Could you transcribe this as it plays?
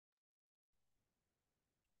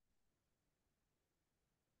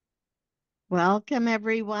Welcome,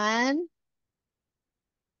 everyone.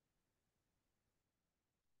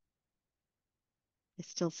 I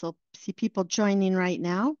still see people joining right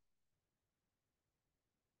now.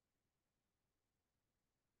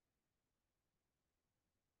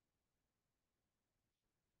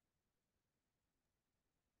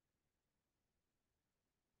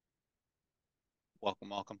 Welcome,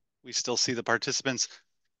 welcome. We still see the participants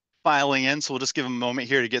filing in, so we'll just give them a moment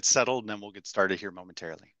here to get settled, and then we'll get started here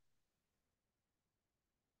momentarily.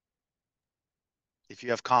 If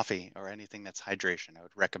you have coffee or anything that's hydration, I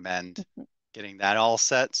would recommend getting that all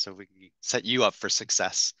set so we can set you up for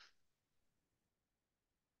success.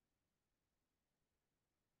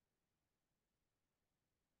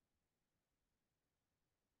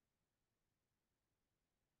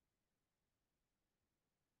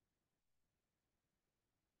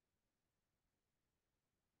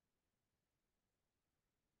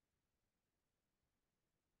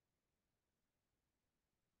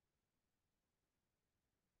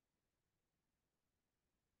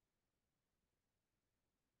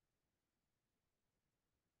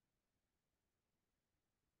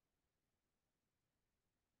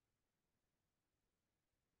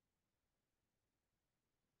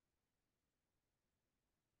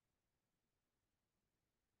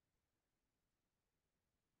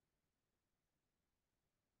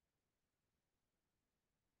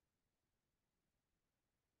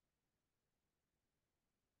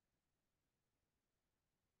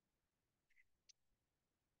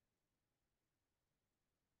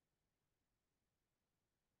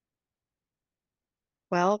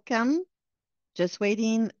 Welcome. Just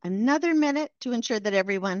waiting another minute to ensure that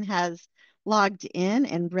everyone has logged in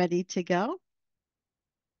and ready to go.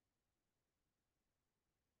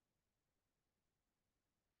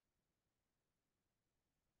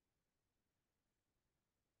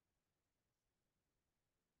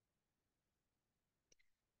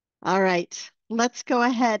 All right, let's go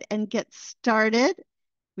ahead and get started.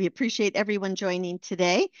 We appreciate everyone joining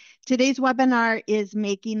today. Today's webinar is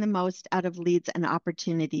Making the Most Out of Leads and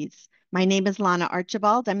Opportunities. My name is Lana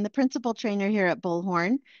Archibald. I'm the principal trainer here at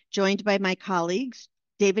Bullhorn, joined by my colleagues,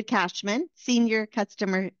 David Cashman, Senior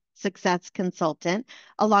Customer Success Consultant,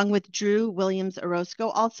 along with Drew Williams Orozco,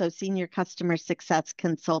 also Senior Customer Success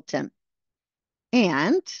Consultant.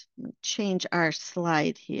 And change our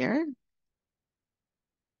slide here.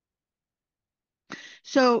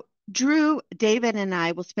 So Drew, David, and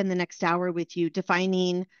I will spend the next hour with you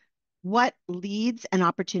defining what leads and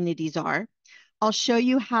opportunities are. I'll show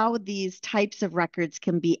you how these types of records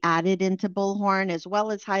can be added into Bullhorn, as well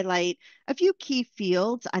as highlight a few key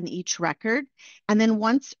fields on each record. And then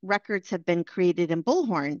once records have been created in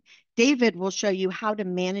Bullhorn, David will show you how to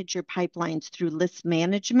manage your pipelines through list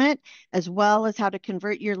management, as well as how to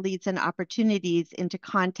convert your leads and opportunities into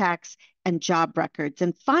contacts and job records.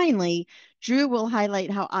 And finally, Drew will highlight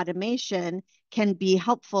how automation can be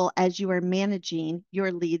helpful as you are managing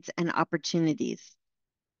your leads and opportunities.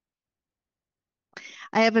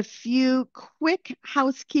 I have a few quick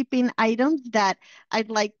housekeeping items that I'd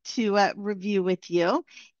like to review with you.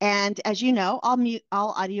 And as you know,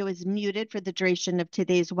 all audio is muted for the duration of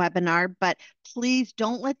today's webinar, but please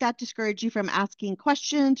don't let that discourage you from asking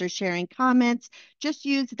questions or sharing comments. Just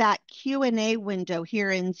use that Q&A window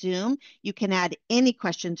here in Zoom. You can add any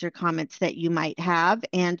questions or comments that you might have,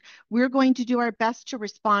 and we're going to do our best to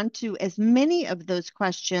respond to as many of those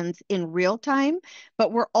questions in real time,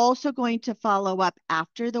 but we're also going to follow up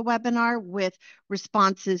after the webinar with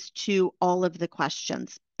responses to all of the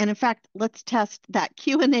questions. And in fact, let's test that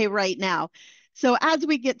Q&A right now. So as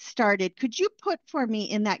we get started, could you put for me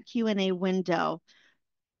in that Q&A window,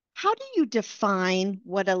 how do you define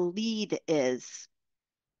what a lead is?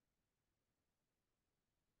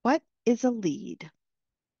 What is a lead?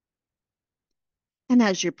 And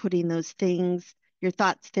as you're putting those things, your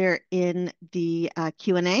thoughts there in the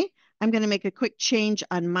Q&A, I'm going to make a quick change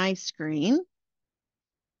on my screen.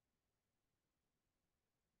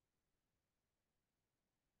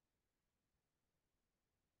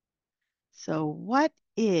 So what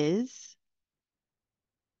is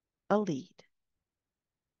a lead?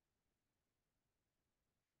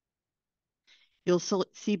 You'll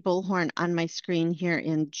see Bullhorn on my screen here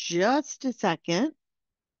in just a second.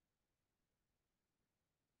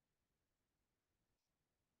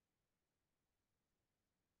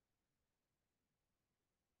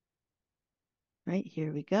 Right,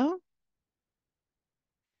 here we go.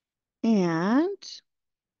 And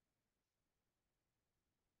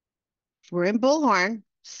we're in Bullhorn.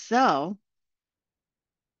 So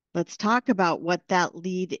let's talk about what that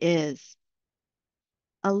lead is.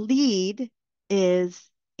 A lead is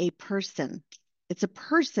a person. It's a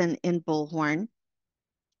person in Bullhorn,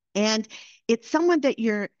 and it's someone that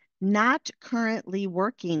you're not currently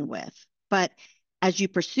working with. But as you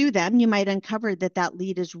pursue them, you might uncover that that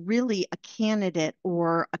lead is really a candidate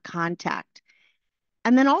or a contact.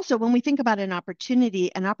 And then also, when we think about an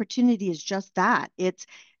opportunity is just that. It's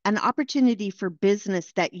an opportunity for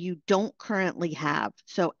business that you don't currently have.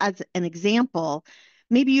 So, as an example,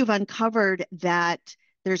 maybe you've uncovered that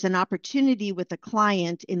there's an opportunity with a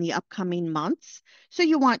client in the upcoming months. So,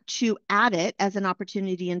 you want to add it as an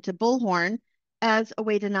opportunity into Bullhorn as a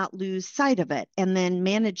way to not lose sight of it and then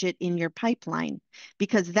manage it in your pipeline.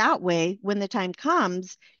 Because that way, when the time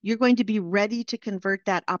comes, you're going to be ready to convert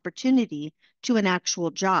that opportunity to an actual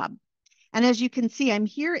job. And as you can see, I'm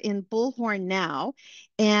here in Bullhorn now.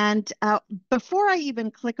 And before I even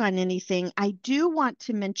click on anything, I do want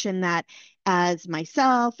to mention that as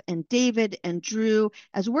myself and David and Drew,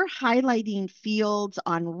 as we're highlighting fields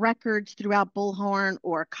on records throughout Bullhorn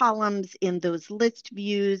or columns in those list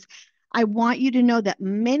views, I want you to know that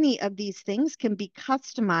many of these things can be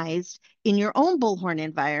customized in your own Bullhorn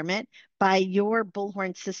environment by your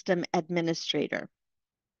Bullhorn system administrator.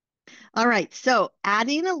 All right, so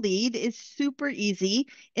adding a lead is super easy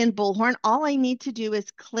in Bullhorn. All I need to do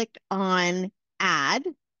is click on Add.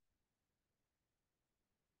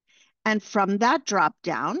 And from that drop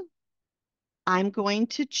down, I'm going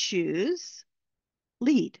to choose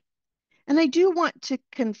Lead. And I do want to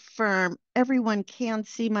confirm everyone can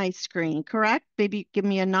see my screen, correct? Maybe give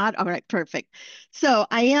me a nod. All right, perfect. So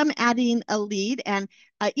I am adding a lead, and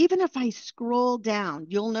even if I scroll down,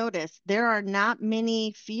 you'll notice there are not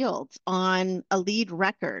many fields on a lead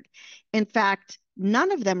record. In fact,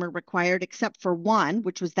 none of them are required except for one,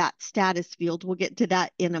 which was that status field. We'll get to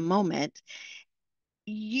that in a moment.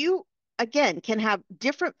 You again can have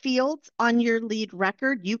different fields on your lead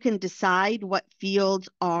record. You can decide what fields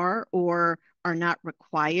are or are not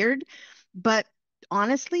required. But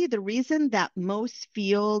honestly, the reason that most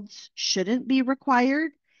fields shouldn't be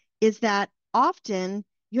required is that often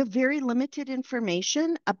you have very limited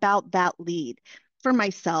information about that lead. For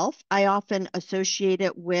myself, I often associate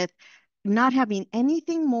it with not having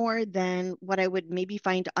anything more than what I would maybe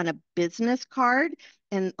find on a business card.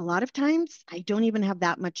 And a lot of times I don't even have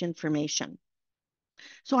that much information.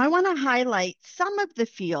 So I want to highlight some of the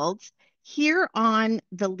fields here on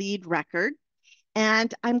the lead record.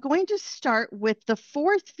 And I'm going to start with the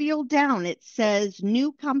fourth field down. It says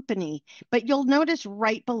new company, but you'll notice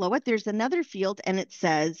right below it, there's another field and it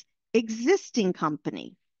says existing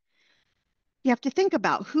company. You have to think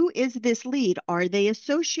about who is this lead? Are they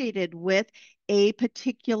associated with a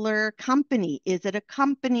particular company? Is it a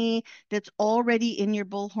company that's already in your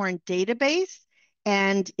Bullhorn database?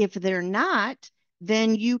 And if they're not,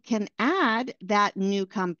 then you can add that new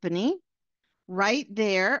company right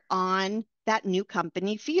there on that new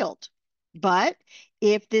company field. But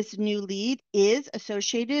if this new lead is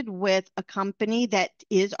associated with a company that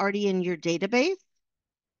is already in your database,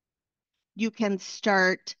 you can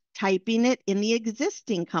start typing it in the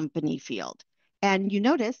existing company field. And you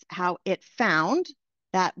notice how it found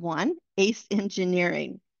that one, ACE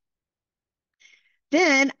Engineering.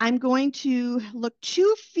 Then I'm going to look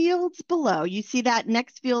two fields below. You see that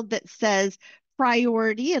next field that says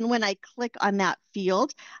priority. And when I click on that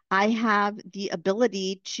field, I have the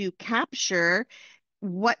ability to capture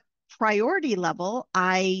what priority level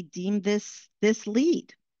I deem this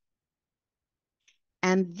lead.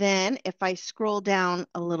 And then if I scroll down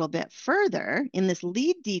a little bit further in this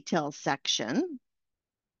lead details section,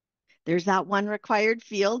 there's that one required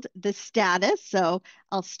field, the status. So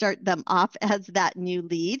I'll start them off as that new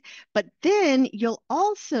lead. But then you'll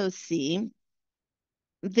also see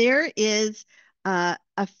there is a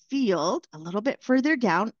field a little bit further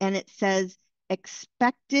down and it says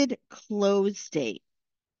expected close date.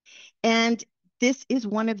 And this is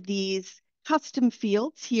one of these custom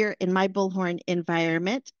fields here in my Bullhorn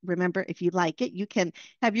environment. Remember, if you like it, you can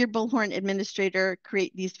have your Bullhorn administrator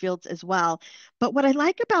create these fields as well. But what I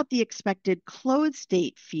like about the expected close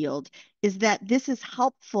date field is that this is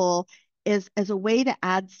helpful as a way to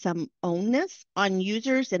add some onus on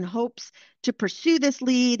users in hopes to pursue this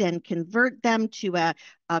lead and convert them to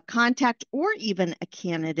a contact or even a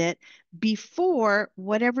candidate before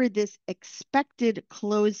whatever this expected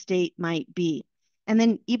close date might be. And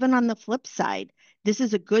then even on the flip side, this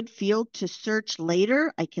is a good field to search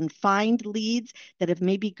later. I can find leads that have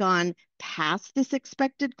maybe gone past this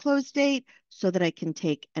expected close date so that I can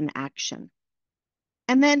take an action.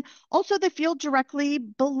 And then also the field directly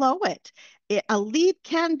below it. A lead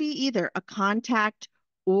can be either a contact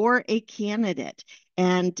or a candidate.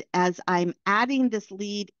 And as I'm adding this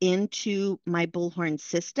lead into my Bullhorn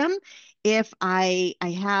system, if I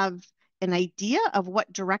have an idea of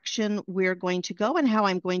what direction we're going to go and how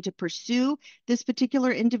I'm going to pursue this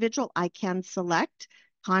particular individual, I can select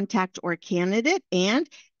contact or candidate. And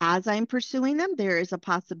as I'm pursuing them, there is a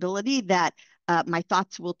possibility that my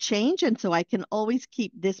thoughts will change. And so I can always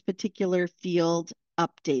keep this particular field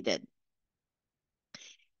updated.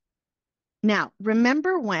 Now,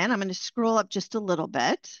 remember when, I'm going to scroll up just a little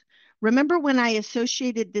bit. Remember when I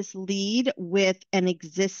associated this lead with an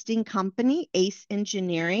existing company, ACE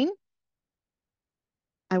Engineering?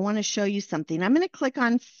 I want to show you something. I'm going to click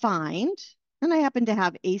on Find, and I happen to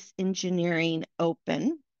have ACE Engineering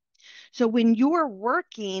open. So when you're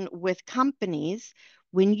working with companies,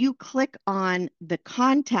 when you click on the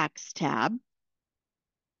Contacts tab,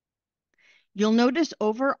 you'll notice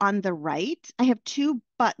over on the right, I have two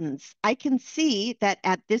buttons. I can see that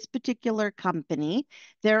at this particular company,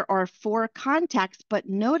 there are 4 contacts, but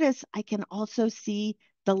notice I can also see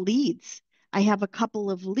the leads. I have a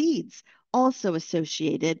couple of leads also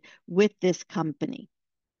associated with this company.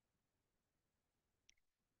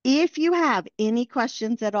 If you have any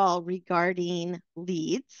questions at all regarding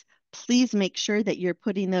leads, please make sure that you're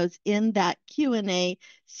putting those in that Q&A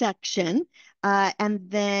section. And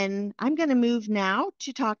then I'm going to move now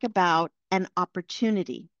to talk about an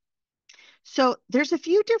opportunity. So there's a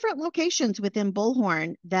few different locations within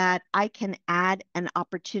Bullhorn that I can add an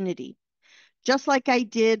opportunity. Just like I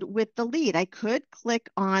did with the lead, I could click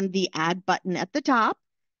on the add button at the top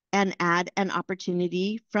and add an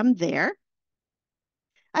opportunity from there.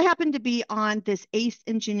 I happen to be on this ACE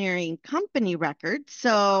Engineering company record.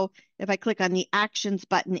 So if I click on the actions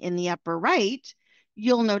button in the upper right,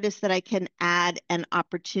 you'll notice that I can add an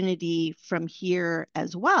opportunity from here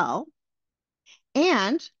as well.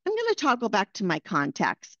 And I'm going to toggle back to my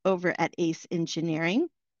contacts over at ACE Engineering,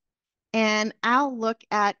 and I'll look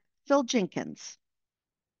at Phil Jenkins,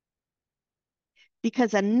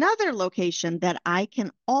 because another location that I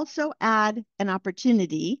can also add an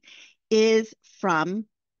opportunity is from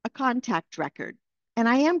a contact record. And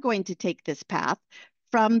I am going to take this path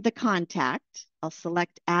from the contact. I'll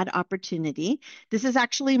select add opportunity. This is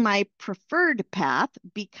actually my preferred path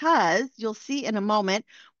because you'll see in a moment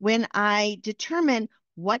when I determine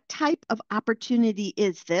what type of opportunity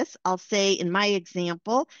is this. I'll say in my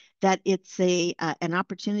example that it's an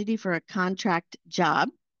opportunity for a contract job.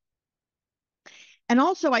 And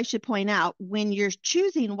also, I should point out when you're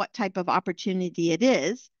choosing what type of opportunity it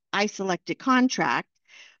is, I selected contract,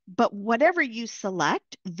 but whatever you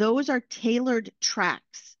select, those are tailored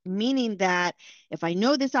tracks, meaning that if I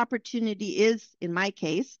know this opportunity is, in my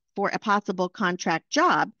case, for a possible contract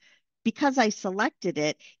job, because I selected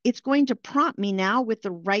it, it's going to prompt me now with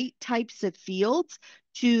the right types of fields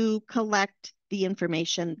to collect the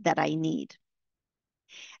information that I need.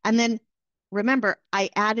 And then remember, I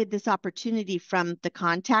added this opportunity from the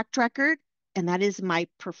contact record, and that is my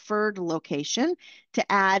preferred location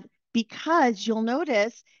to add, because you'll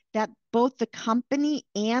notice that both the company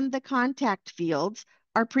and the contact fields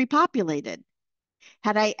are pre-populated.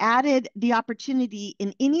 Had I added the opportunity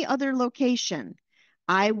in any other location,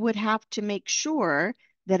 I would have to make sure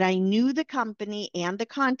that I knew the company and the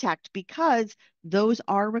contact, because those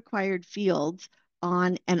are required fields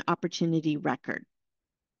on an opportunity record.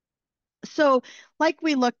 So like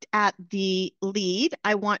we looked at the lead,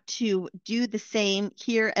 I want to do the same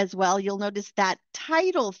here as well. You'll notice that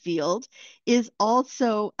title field is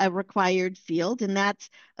also a required field, and that's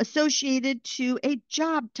associated to a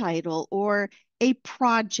job title or a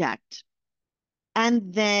project.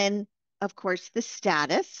 And then, of course, the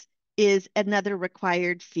status is another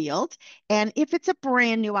required field. And if it's a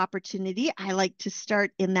brand new opportunity, I like to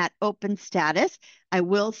start in that open status. I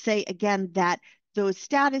will say again that those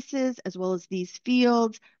statuses, as well as these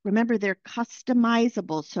fields, remember they're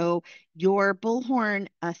customizable. So your Bullhorn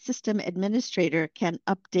system administrator can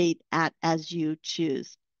update as you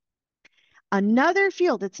choose. Another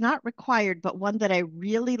field, it's not required, but one that I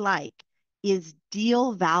really like is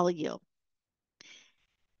deal value.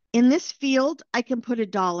 In this field, I can put a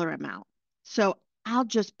dollar amount. So I'll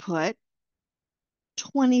just put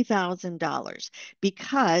 $20,000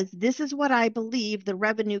 because this is what I believe the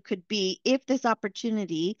revenue could be if this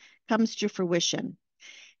opportunity comes to fruition.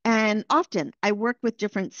 And often I work with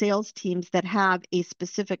different sales teams that have a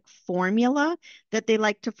specific formula that they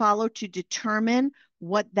like to follow to determine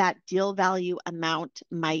what that deal value amount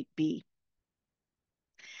might be.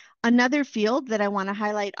 Another field that I want to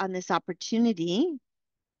highlight on this opportunity,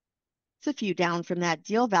 it's a few down from that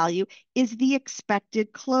deal value, is the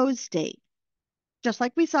expected close date. Just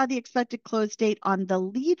like we saw the expected close date on the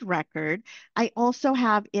lead record, I also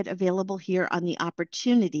have it available here on the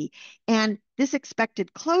opportunity. And this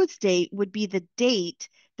expected close date would be the date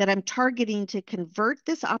that I'm targeting to convert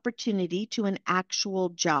this opportunity to an actual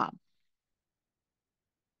job.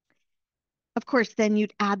 Of course, then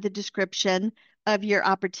you'd add the description of your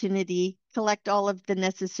opportunity, collect all of the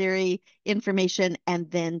necessary information,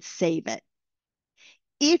 and then save it.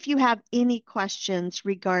 If you have any questions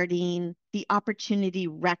regarding the opportunity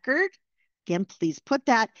record, again, please put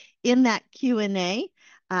that in that Q&A.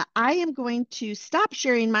 I am going to stop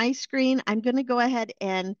sharing my screen. I'm going to go ahead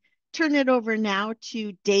and turn it over now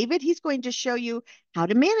to David. He's going to show you how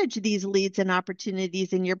to manage these leads and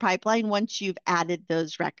opportunities in your pipeline once you've added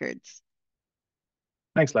those records.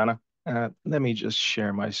 Thanks, Lana. Let me just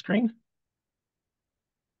share my screen.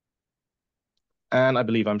 And I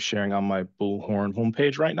believe I'm sharing on my Bullhorn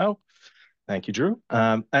homepage right now. Thank you, Drew.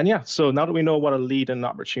 And yeah, so now that we know what a lead and an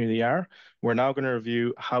opportunity are, we're now going to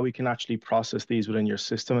review how we can actually process these within your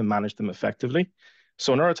system and manage them effectively.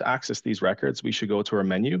 So in order to access these records, we should go to our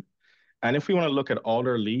menu. And if we want to look at all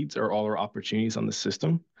our leads or all our opportunities on the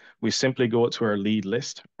system, we simply go to our lead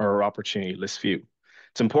list or our opportunity list view.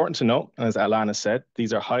 It's important to note, as Alana said,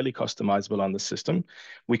 these are highly customizable on the system.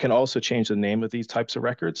 We can also change the name of these types of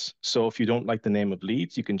records. So if you don't like the name of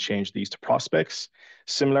leads, you can change these to prospects.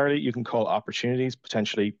 Similarly, you can call opportunities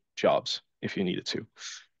potentially jobs if you needed to.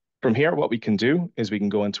 From here, what we can do is we can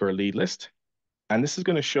go into our lead list, and this is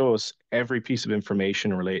going to show us every piece of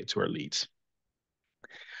information related to our leads.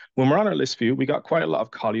 When we're on our list view, we got quite a lot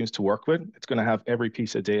of columns to work with. It's going to have every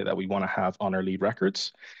piece of data that we want to have on our lead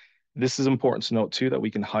records. This is important to note too, that we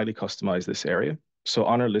can highly customize this area. So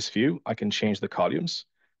on our list view, I can change the columns.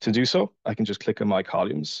 To do so, I can just click on my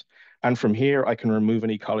columns. And from here, I can remove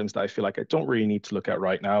any columns that I feel like I don't really need to look at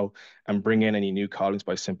right now and bring in any new columns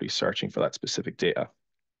by simply searching for that specific data.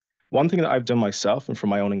 One thing that I've done myself and for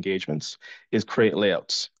my own engagements is create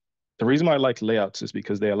layouts. The reason why I like layouts is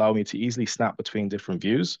because they allow me to easily snap between different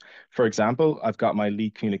views. For example, I've got my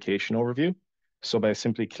lead communication overview. So by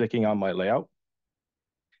simply clicking on my layout,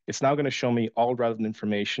 it's now going to show me all relevant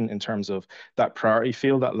information in terms of that priority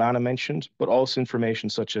field that Lana mentioned, but also information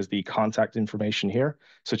such as the contact information here,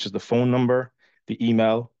 such as the phone number, the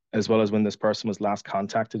email, as well as when this person was last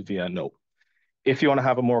contacted via a note. If you want to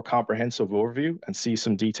have a more comprehensive overview and see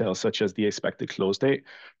some details such as the expected close date,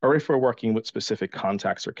 or if we're working with specific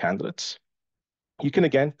contacts or candidates, you can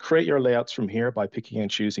again create your layouts from here by picking and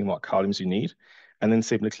choosing what columns you need, and then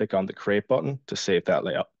simply click on the create button to save that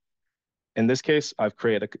layout. In this case, I've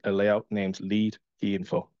created a layout named lead key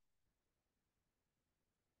info.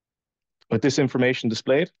 With this information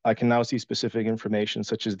displayed, I can now see specific information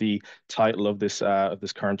such as the title of this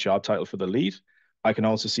current job title for the lead. I can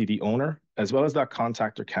also see the owner, as well as that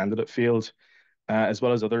contact or candidate field, as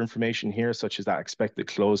well as other information here, such as that expected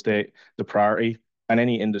close date, the priority, and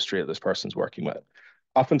any industry that this person's working with.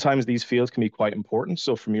 Oftentimes, these fields can be quite important.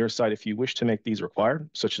 So from your side, if you wish to make these required,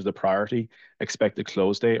 such as the priority, expected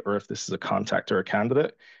close date, or if this is a contact or a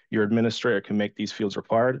candidate, your administrator can make these fields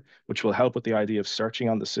required, which will help with the idea of searching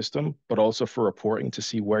on the system, but also for reporting to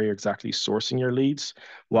see where you're exactly sourcing your leads,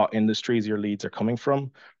 what industries your leads are coming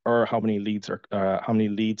from, or how many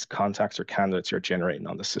leads, contacts, or candidates you're generating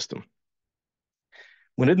on the system.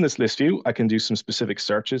 Within this list view, I can do some specific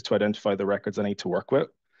searches to identify the records I need to work with.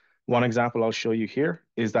 One example I'll show you here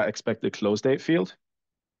is that expected close date field.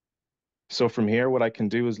 So from here, what I can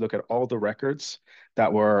do is look at all the records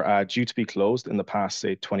that were due to be closed in the past,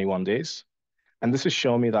 say, 21 days. And this is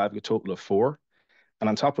showing me that I have a total of 4. And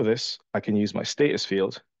on top of this, I can use my status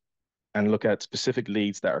field and look at specific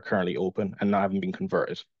leads that are currently open and not having been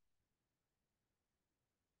converted.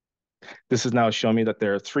 This is now showing me that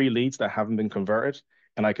there are 3 leads that haven't been converted,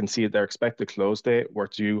 and I can see that their expected close date were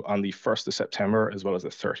due on the 1st of September as well as the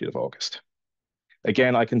 30th of August.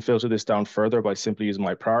 Again, I can filter this down further by simply using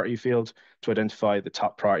my priority field to identify the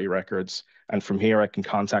top priority records. And from here, I can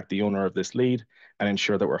contact the owner of this lead and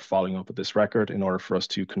ensure that we're following up with this record in order for us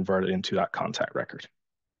to convert it into that contact record.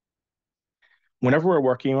 Whenever we're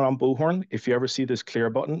working on Bullhorn, if you ever see this clear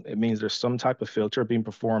button, it means there's some type of filter being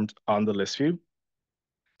performed on the list view.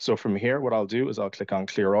 So from here, what I'll do is I'll click on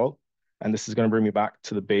clear all, and this is going to bring me back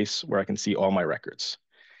to the base where I can see all my records.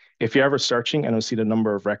 If you're ever searching and you'll see the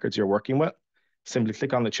number of records you're working with, simply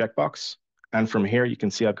click on the checkbox. And from here, you can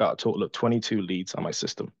see I've got a total of 22 leads on my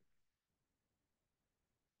system.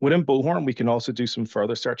 Within Bullhorn, we can also do some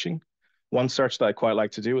further searching. One search that I quite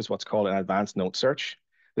like to do is what's called an advanced note search.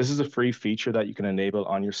 This is a free feature that you can enable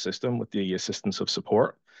on your system with the assistance of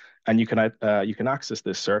support. And you can access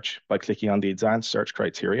this search by clicking on the advanced search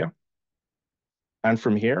criteria. And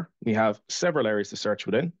from here, we have several areas to search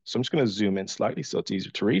within. So I'm just going to zoom in slightly so it's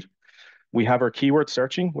easier to read. We have our keyword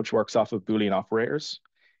searching, which works off of Boolean operators.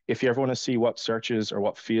 If you ever want to see what searches or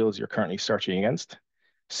what fields you're currently searching against,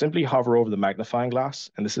 simply hover over the magnifying glass,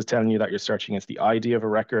 and this is telling you that you're searching against the ID of a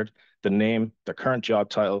record, the name, the current job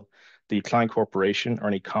title, the client corporation, or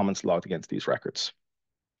any comments logged against these records.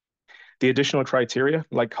 The additional criteria,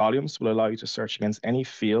 like columns, will allow you to search against any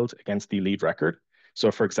field against the lead record.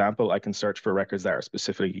 So for example, I can search for records that are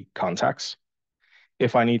specifically contacts.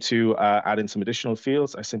 If I need to add in some additional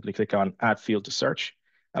fields, I simply click on Add Field to Search,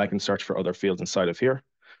 and I can search for other fields inside of here.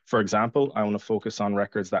 For example, I want to focus on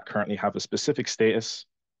records that currently have a specific status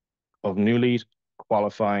of new lead,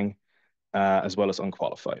 qualifying, as well as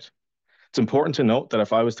unqualified. It's important to note that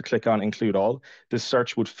if I was to click on Include All, this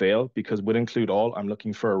search would fail because with Include All, I'm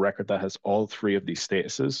looking for a record that has all three of these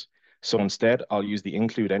statuses. So instead, I'll use the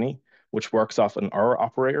Include Any, which works off an OR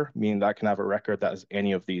operator, meaning that I can have a record that has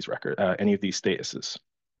any of these statuses.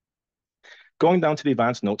 Going down to the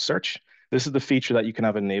advanced note search, this is the feature that you can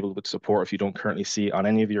have enabled with support if you don't currently see on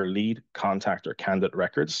any of your lead, contact, or candidate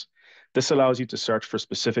records. This allows you to search for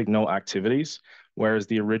specific note activities, whereas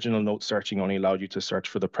the original note searching only allowed you to search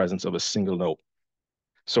for the presence of a single note.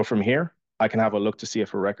 So from here, I can have a look to see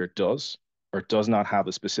if a record does or does not have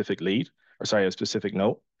a specific a specific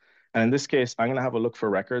note. And in this case, I'm going to have a look for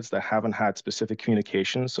records that haven't had specific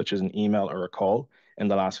communications, such as an email or a call, in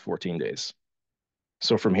the last 14 days.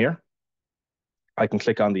 So from here, I can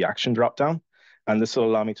click on the action dropdown, and this will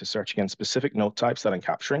allow me to search against specific note types that I'm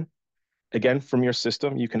capturing. Again, from your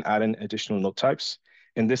system, you can add in additional note types.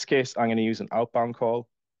 In this case, I'm going to use an outbound call,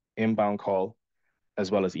 inbound call,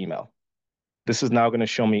 as well as email. This is now going to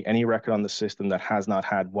show me any record on the system that has not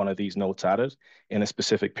had one of these notes added in a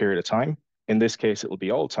specific period of time. In this case, it will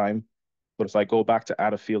be all time. But if I go back to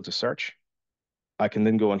add a field to search, I can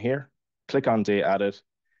then go in here, click on date added,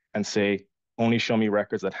 and say, only show me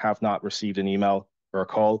records that have not received an email or a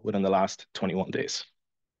call within the last 21 days.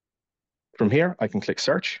 From here, I can click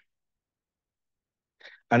search.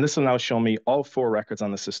 And this will now show me all 4 records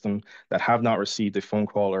on the system that have not received a phone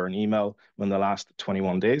call or an email within the last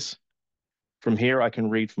 21 days. From here, I can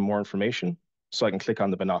read for more information. So I can click on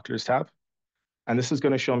the binoculars tab. And this is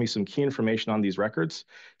going to show me some key information on these records,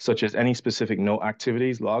 such as any specific note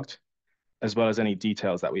activities logged, as well as any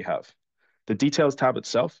details that we have. The details tab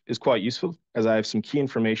itself is quite useful as I have some key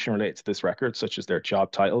information related to this record, such as their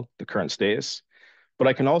job title, the current status, but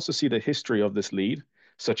I can also see the history of this lead,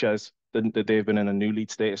 such as that they've been in a new lead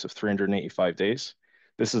status of 385 days.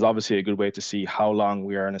 This is obviously a good way to see how long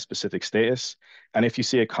we are in a specific status. And if you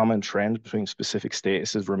see a common trend between specific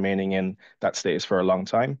statuses remaining in that status for a long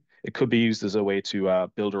time, it could be used as a way to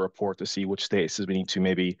build a report to see which statuses we need to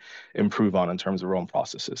maybe improve on in terms of our own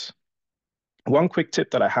processes. One quick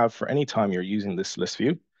tip that I have for any time you're using this list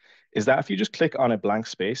view is that if you just click on a blank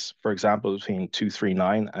space, for example, between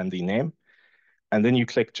 239 and the name, and then you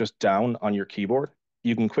click just down on your keyboard,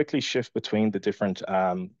 you can quickly shift between the different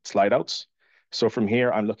slide outs. So from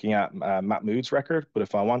here, I'm looking at Matt Mood's record, but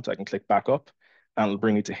if I want, I can click back up and it'll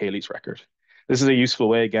bring me to Haley's record. This is a useful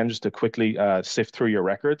way, again, just to quickly sift through your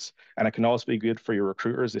records. And it can also be good for your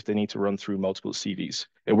recruiters if they need to run through multiple CVs.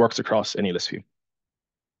 It works across any list view.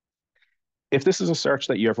 If this is a search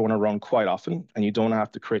that you ever want to run quite often and you don't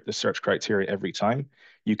have to create the search criteria every time,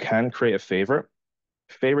 you can create a favorite.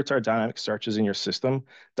 Favorites are dynamic searches in your system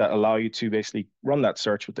that allow you to basically run that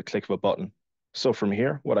search with the click of a button. So from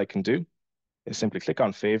here, what I can do is simply click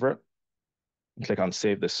on favorite and click on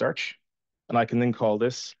save this search. And I can then call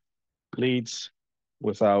this leads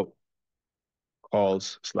without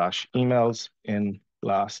calls/emails in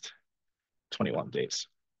last 21 days.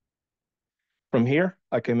 From here,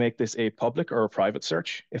 I can make this a public or a private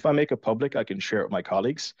search. If I make it public, I can share it with my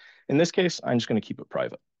colleagues. In this case, I'm just going to keep it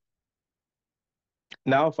private.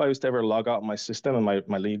 Now, if I was to ever log out of my system and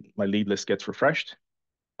my lead list gets refreshed,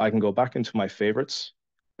 I can go back into my favorites.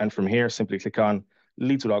 And from here, simply click on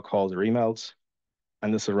leads without calls or emails,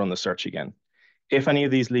 and this will run the search again. If any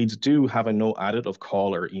of these leads do have a note added of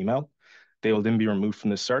call or email, they will then be removed from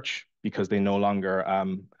the search because they no longer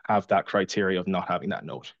have that criteria of not having that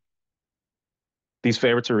note. These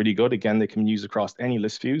favorites are really good. Again, they can be used across any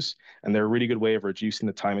list views, and they're a really good way of reducing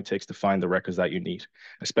the time it takes to find the records that you need.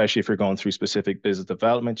 Especially if you're going through specific business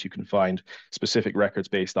development, you can find specific records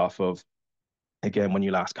based off of, again, when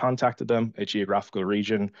you last contacted them, a geographical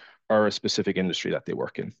region, or a specific industry that they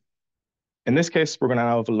work in. In this case, we're going to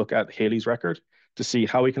have a look at Haley's record to see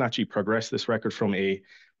how we can actually progress this record from a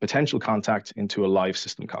potential contact into a live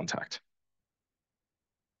system contact.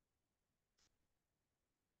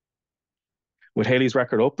 With Haley's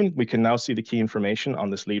record open, we can now see the key information on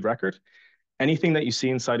this lead record. Anything that you see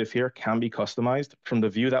inside of here can be customized. From the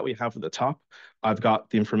view that we have at the top, I've got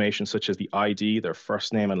the information such as the ID, their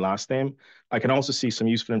first name and last name. I can also see some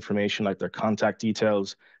useful information like their contact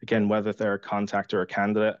details, again, whether they're a contact or a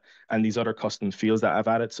candidate, and these other custom fields that I've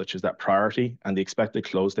added, such as that priority and the expected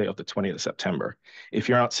close date of the 20th of September. If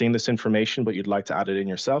you're not seeing this information, but you'd like to add it in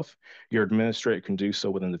yourself, your administrator can do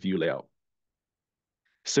so within the view layout.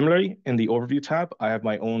 Similarly, in the Overview tab, I have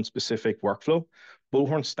my own specific workflow.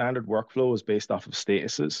 Bullhorn's standard workflow is based off of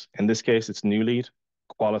statuses. In this case, it's new lead,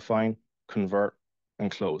 qualifying, convert, and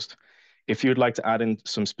closed. If you'd like to add in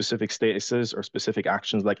some specific statuses or specific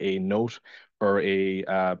actions like a note or a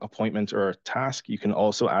appointment or a task, you can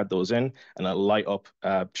also add those in and it'll light up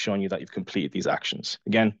showing you that you've completed these actions.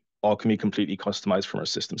 Again, all can be completely customized from our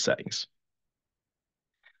system settings.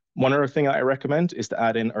 One other thing I recommend is to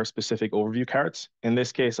add in our specific overview cards. In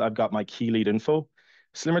this case, I've got my key lead info.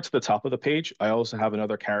 Similar to the top of the page, I also have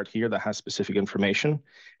another card here that has specific information.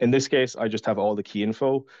 In this case, I just have all the key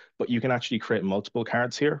info, but you can actually create multiple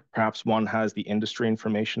cards here. Perhaps one has the industry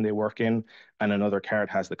information they work in, and another card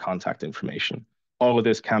has the contact information. All of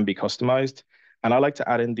this can be customized. And I like to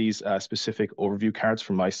add in these specific overview cards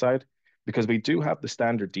from my side because we do have the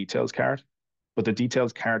standard details card, but the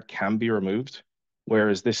details card can be removed.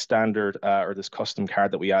 Whereas this standard or this custom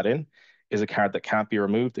card that we add in is a card that can't be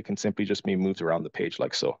removed. It can simply just be moved around the page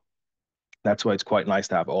like so. That's why it's quite nice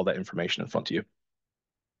to have all that information in front of you.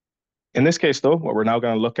 In this case, though, what we're now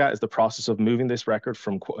going to look at is the process of moving this record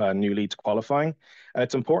from new lead to qualifying. And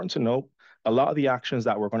it's important to note a lot of the actions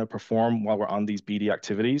that we're going to perform while we're on these BD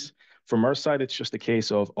activities, from our side, it's just a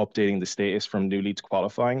case of updating the status from new lead to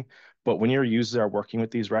qualifying. But when your users are working with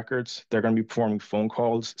these records, they're going to be performing phone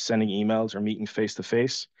calls, sending emails, or meeting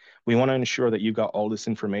face-to-face. We want to ensure that you've got all this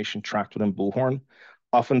information tracked within Bullhorn.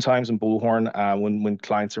 Oftentimes in Bullhorn, when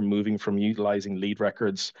clients are moving from utilizing lead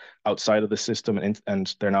records outside of the system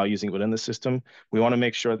and they're now using it within the system, we want to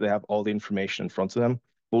make sure they have all the information in front of them.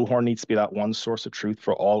 Bullhorn needs to be that one source of truth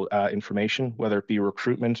for all information, whether it be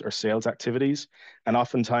recruitment or sales activities. And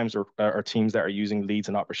oftentimes our teams that are using leads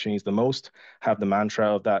and opportunities the most have the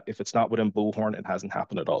mantra of that if it's not within Bullhorn, it hasn't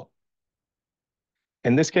happened at all.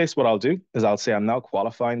 In this case, what I'll do is I'll say I'm now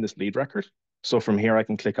qualifying this lead record. So from here, I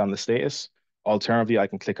can click on the status. Alternatively, I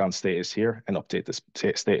can click on status here and update this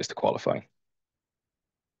status to qualifying.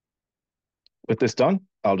 With this done,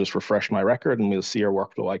 I'll just refresh my record and we'll see our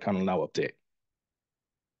workflow icon will now update.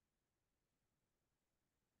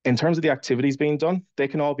 In terms of the activities being done, they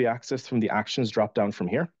can all be accessed from the actions drop down from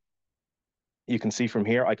here. You can see from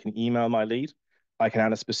here, I can email my lead. I can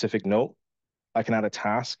add a specific note. I can add a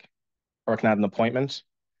task, or I can add an appointment.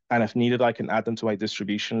 And if needed, I can add them to my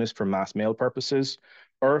distribution list for mass mail purposes.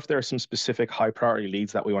 Or if there are some specific high priority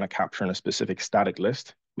leads that we want to capture in a specific static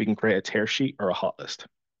list, we can create a tear sheet or a hot list.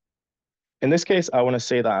 In this case, I want to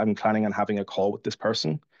say that I'm planning on having a call with this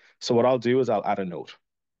person. So what I'll do is I'll add a note.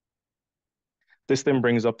 This then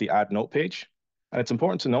brings up the add note page. And it's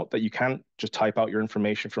important to note that you can't just type out your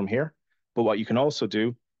information from here, but what you can also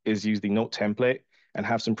do is use the note template and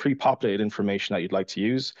have some pre-populated information that you'd like to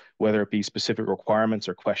use, whether it be specific requirements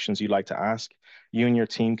or questions you'd like to ask. You and your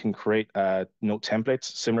team can create note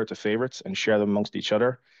templates similar to favorites and share them amongst each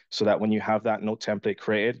other so that when you have that note template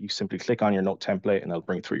created, you simply click on your note template and it'll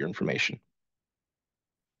bring through your information.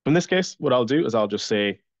 In this case, what I'll do is I'll just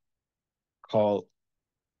say call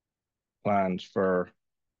planned for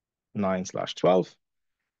 9/12.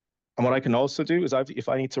 And what I can also do is if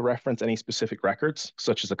I need to reference any specific records,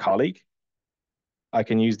 such as a colleague, I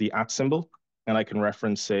can use the @ symbol and I can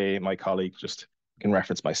reference, say, my colleague, just can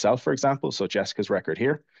reference myself, for example, so Jessica's record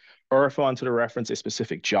here. Or if I wanted to reference a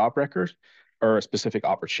specific job record or a specific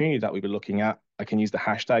opportunity that we've been looking at, I can use the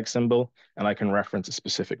hashtag symbol and I can reference a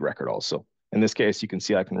specific record also. In this case, you can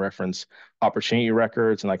see I can reference opportunity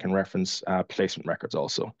records and I can reference placement records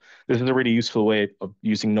also. This is a really useful way of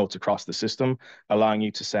using notes across the system, allowing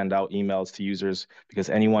you to send out emails to users because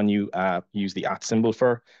anyone you use the @ symbol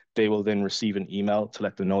for, they will then receive an email to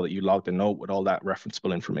let them know that you logged a note with all that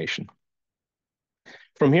referenceable information.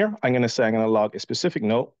 From here, I'm going to say I'm going to log a specific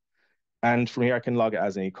note. And from here, I can log it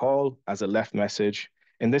as a call, as a left message.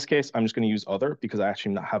 In this case, I'm just going to use other because I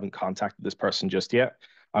actually haven't contacted this person just yet.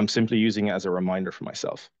 I'm simply using it as a reminder for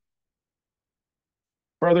myself.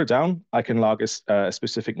 Further down, I can log a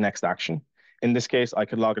specific next action. In this case, I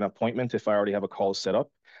could log an appointment if I already have a call set up.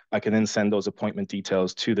 I can then send those appointment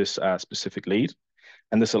details to this specific lead.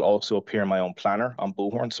 And this will also appear in my own planner on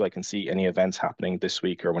Bullhorn so I can see any events happening this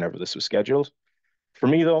week or whenever this was scheduled. For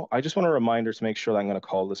me, though, I just want a reminder to make sure that I'm going to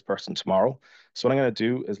call this person tomorrow. So what I'm going to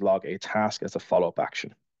do is log a task as a follow-up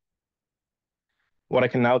action. What I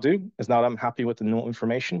can now do is now that I'm happy with the note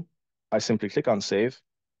information, I simply click on save.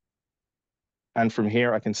 And from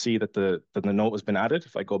here, I can see that the note has been added.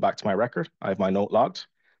 If I go back to my record, I have my note logged.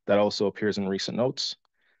 That also appears in recent notes.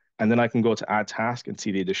 And then I can go to add task and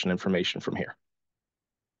see the additional information from here.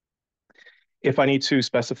 If I need to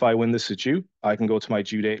specify when this is due, I can go to my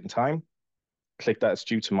due date and time, click that it's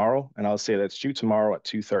due tomorrow, and I'll say that it's due tomorrow at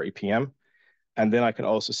 2:30 p.m. And then I can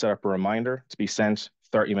also set up a reminder to be sent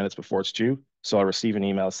 30 minutes before it's due. So I'll receive an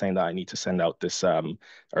email saying that I need to send out this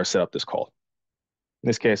or set up this call. In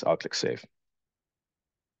this case, I'll click save.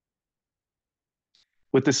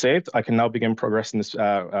 With this saved, I can now begin progressing this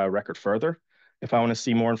record further. If I want to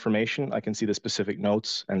see more information, I can see the specific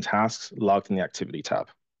notes and tasks logged in the activity tab.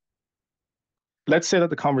 Let's say that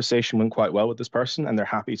the conversation went quite well with this person and they're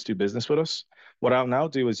happy to do business with us. What I'll now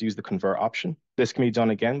do is use the convert option. This can be done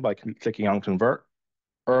again by clicking on convert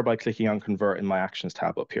or by clicking on convert in my actions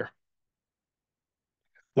tab up here.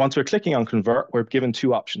 Once we're clicking on convert, we're given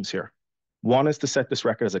two options here. One is to set this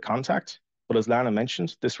record as a contact, but as Lana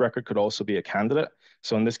mentioned, this record could also be a candidate.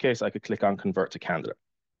 So in this case, I could click on convert to candidate.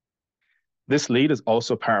 This lead is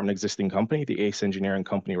also part of an existing company, the ACE Engineering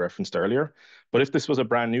company referenced earlier. But if this was a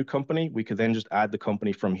brand new company, we could then just add the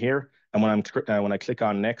company from here. And when I click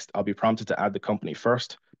on next, I'll be prompted to add the company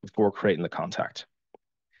first before creating the contact.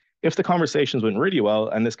 If the conversations went really well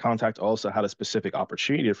and this contact also had a specific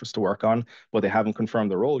opportunity for us to work on, but they haven't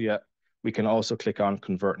confirmed the role yet, we can also click on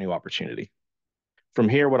convert new opportunity. From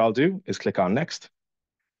here, what I'll do is click on next,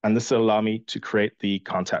 and this will allow me to create the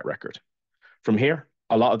contact record. From here,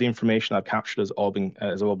 a lot of the information I've captured has all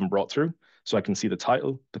been brought through. So I can see the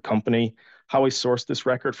title, the company, how I sourced this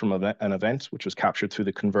record from an event, which was captured through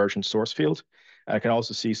the conversion source field. And I can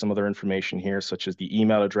also see some other information here, such as the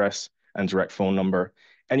email address and direct phone number.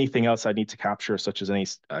 Anything else I need to capture, such as any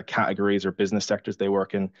categories or business sectors they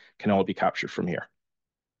work in, can all be captured from here.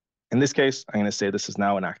 In this case, I'm going to say this is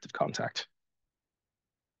now an active contact.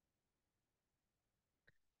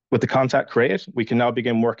 With the contact created, we can now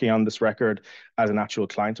begin working on this record as an actual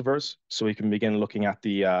client of ours. So we can begin looking at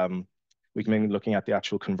the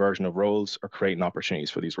actual conversion of roles or creating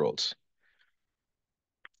opportunities for these roles.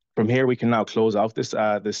 From here, we can now close out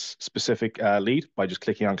this specific lead by just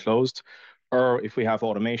clicking on closed. Or if we have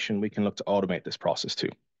automation, we can look to automate this process too.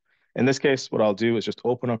 In this case, what I'll do is just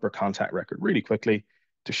open up our contact record really quickly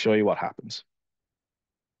to show you what happens.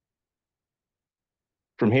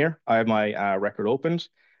 From here, I have my record opened,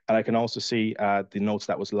 and I can also see the notes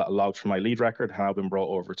that was logged from my lead record have now been brought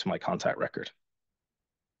over to my contact record.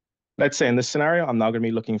 Let's say in this scenario, I'm now going to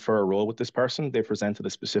be looking for a role with this person. They presented a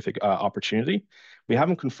specific opportunity. We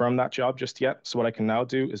haven't confirmed that job just yet. So what I can now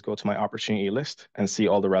do is go to my opportunity list and see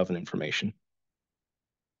all the relevant information.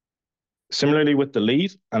 Similarly with the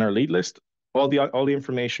lead and our lead list, all the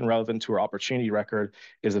information relevant to our opportunity record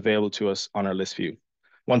is available to us on our list view.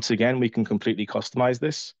 Once again, we can completely customize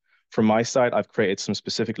this. From my side, I've created some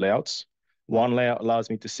specific layouts. One layout allows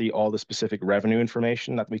me to see all the specific revenue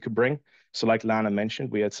information that we could bring. So like Lana mentioned,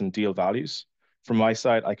 we had some deal values. From my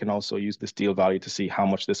side, I can also use this deal value to see how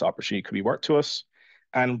much this opportunity could be worth to us.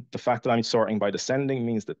 And the fact that I'm sorting by descending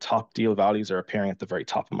means that top deal values are appearing at the very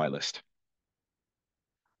top of my list.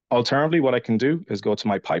 Alternatively, what I can do is go to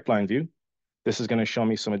my pipeline view. This is going to show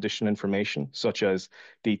me some additional information, such as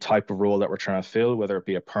the type of role that we're trying to fill, whether it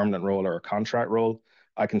be a permanent role or a contract role.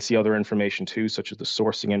 I can see other information too, such as the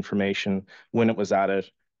sourcing information, when it was added,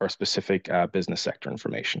 or specific business sector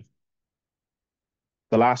information.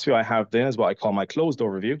 The last view I have then is what I call my closed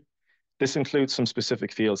overview. This includes some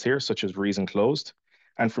specific fields here, such as reason closed.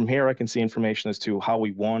 And from here, I can see information as to how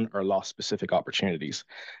we won or lost specific opportunities.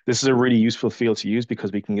 This is a really useful field to use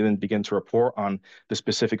because we can then begin to report on the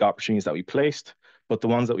specific opportunities that we placed, but the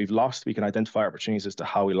ones that we've lost, we can identify opportunities as to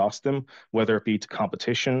how we lost them, whether it be to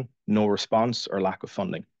competition, no response, or lack of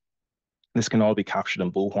funding. This can all be captured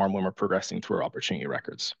in Bullhorn when we're progressing through our opportunity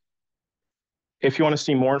records. If you want to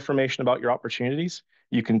see more information about your opportunities,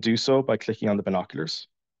 you can do so by clicking on the binoculars.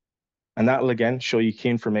 And that will again show you key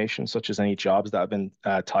information such as any jobs that have been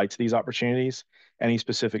tied to these opportunities, any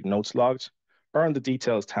specific notes logged, or in the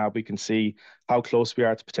details tab, we can see how close we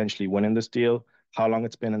are to potentially winning this deal, how long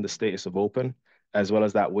it's been in the status of open, as well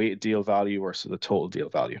as that weighted deal value versus the total deal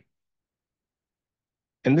value.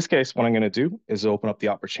 In this case, what I'm going to do is open up the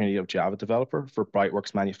opportunity of Java developer for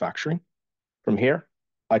Brightworks Manufacturing. From here,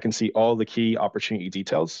 I can see all the key opportunity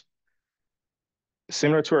details.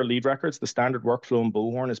 Similar to our lead records, the standard workflow in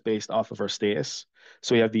Bullhorn is based off of our status.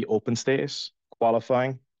 So we have the open status,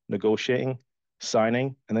 qualifying, negotiating,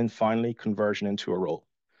 signing, and then finally conversion into a role.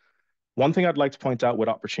 One thing I'd like to point out with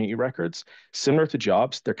opportunity records, similar to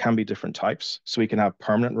jobs, there can be different types. So we can have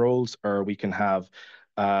permanent roles or we can have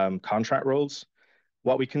contract roles.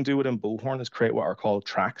 What we can do within Bullhorn is create what are called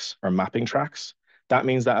tracks or mapping tracks. That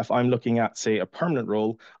means that if I'm looking at, say, a permanent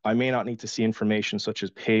role, I may not need to see information such as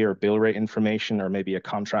pay or bill rate information or maybe a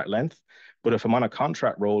contract length. But if I'm on a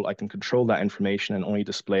contract role, I can control that information and only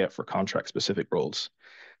display it for contract specific roles.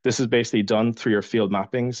 This is basically done through your field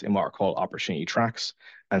mappings in what are called opportunity tracks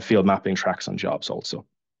and field mapping tracks on jobs also.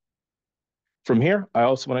 From here, I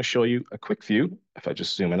also want to show you a quick view. If I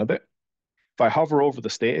just zoom in a bit. If I hover over the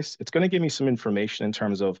status, it's going to give me some information in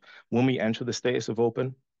terms of when we enter the status of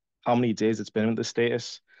open, how many days it's been in the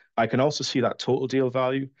status. I can also see that total deal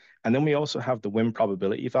value. And then we also have the win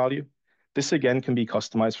probability value. This again can be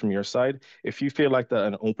customized from your side. If you feel like that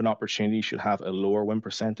an open opportunity should have a lower win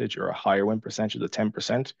percentage or a higher win percentage of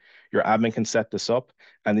 10%, your admin can set this up,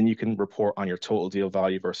 and then you can report on your total deal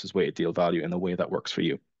value versus weighted deal value in the way that works for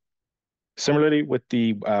you. Similarly, with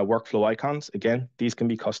the workflow icons, again, these can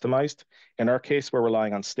be customized. In our case, we're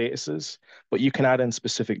relying on statuses, but you can add in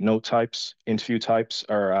specific note types, interview types,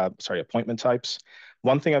 or appointment types.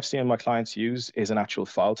 One thing I've seen my clients use is an actual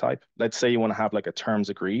file type. Let's say you want to have like a terms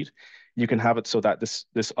agreed. You can have it so that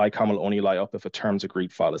this icon will only light up if a terms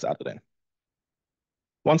agreed file is added in.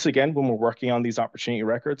 Once again, when we're working on these opportunity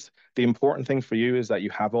records, the important thing for you is that you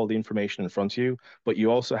have all the information in front of you, but you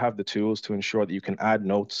also have the tools to ensure that you can add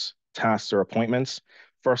notes, tasks, or appointments.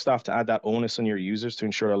 First off, to add that onus on your users to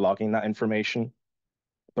ensure they're logging that information,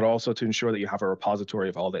 but also to ensure that you have a repository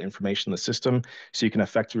of all the information in the system so you can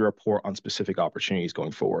effectively report on specific opportunities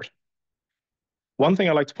going forward. One thing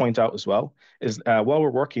I like to point out as well is while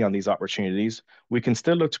we're working on these opportunities, we can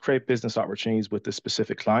still look to create business opportunities with this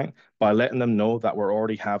specific client by letting them know that we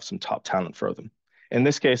already have some top talent for them. In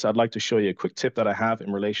this case, I'd like to show you a quick tip that I have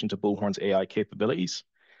in relation to Bullhorn's AI capabilities.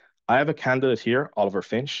 I have a candidate here, Oliver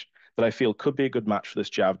Finch, that I feel could be a good match for this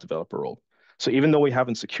Java developer role. So even though we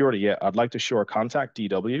haven't secured it yet, I'd like to show our contact,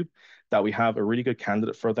 DW, that we have a really good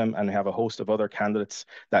candidate for them and we have a host of other candidates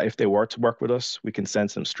that if they were to work with us, we can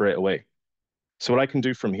send them straight away. So what I can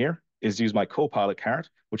do from here is use my Copilot card,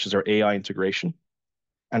 which is our AI integration.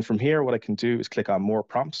 And from here, what I can do is click on more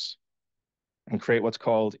prompts and create what's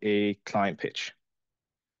called a client pitch.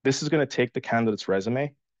 This is going to take the candidate's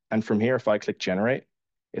resume. And from here, if I click generate,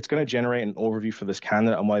 it's going to generate an overview for this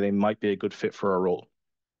candidate and why they might be a good fit for a role.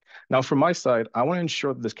 Now, from my side, I want to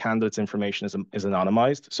ensure that this candidate's information is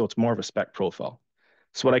anonymized, so it's more of a spec profile.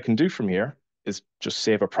 So what I can do from here is just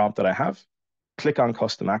save a prompt that I have, click on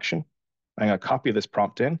custom action. I'm going to copy this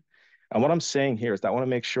prompt in. And what I'm saying here is that I want to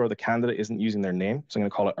make sure the candidate isn't using their name. So I'm going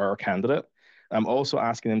to call it our candidate. I'm also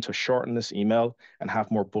asking them to shorten this email and have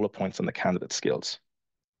more bullet points on the candidate skills.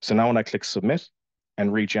 So now when I click submit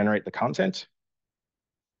and regenerate the content,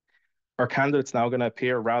 our candidate's now going to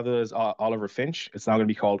appear rather as Oliver Finch. It's now going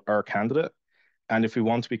to be called our candidate. And if we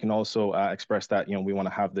want, we can also express that we want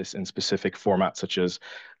to have this in specific formats such as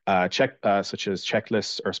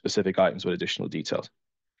checklists or specific items with additional details.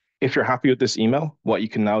 If you're happy with this email, what you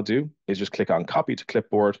can now do is just click on copy to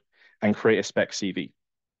clipboard and create a spec CV.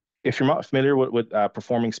 If you're not familiar with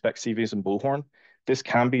performing spec CVs in Bullhorn, this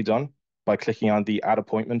can be done by clicking on the add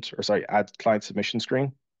client submission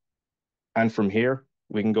screen. And from here,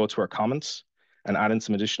 we can go to our comments and add in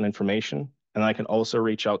some additional information. And I can also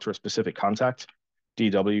reach out to a specific contact,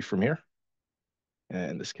 DW from here.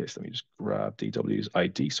 And in this case, let me just grab DW's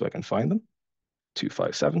ID so I can find them,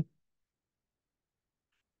 257.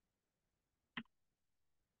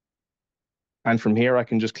 And from here, I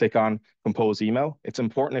can just click on compose email. It's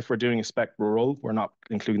important if we're doing a spec role, we're not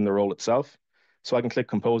including the role itself. So I can click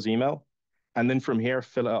compose email. And then from here,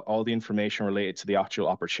 fill out all the information related to the actual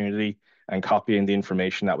opportunity and copying the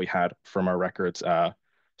information that we had from our records,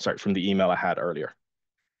 from the email I had earlier.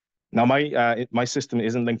 Now, my system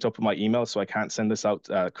isn't linked up with my email, so I can't send this out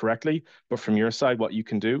correctly. But from your side, what you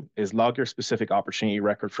can do is log your specific opportunity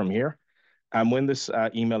record from here. And when this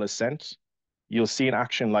email is sent, you'll see an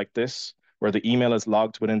action like this, where the email is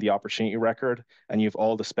logged within the opportunity record, and you have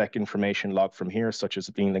all the spec information logged from here, such as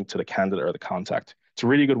being linked to the candidate or the contact. It's a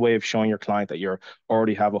really good way of showing your client that you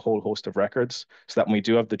already have a whole host of records, so that when we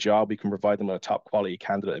do have the job, we can provide them with a top quality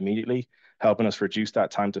candidate immediately, helping us reduce that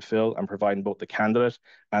time to fill and providing both the candidate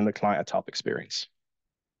and the client a top experience.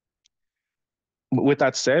 With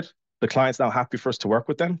that said, the client's now happy for us to work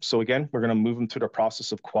with them. So again, we're going to move them through the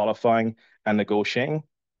process of qualifying and negotiating.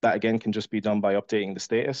 That again can just be done by updating the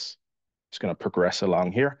status. Just going to progress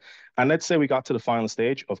along here. And let's say we got to the final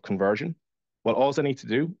stage of conversion. Well, all I need to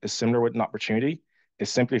do is similar with an opportunity, is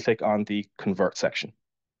simply click on the convert section.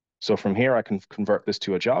 So from here, I can convert this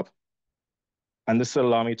to a job. And this will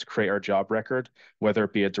allow me to create our job record, whether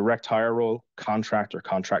it be a direct hire role, contract, or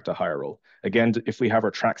contract to hire role. Again, if we have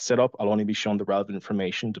our track set up, I'll only be shown the relevant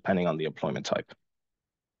information depending on the employment type.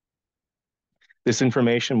 This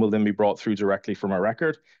information will then be brought through directly from our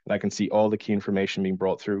record, and I can see all the key information being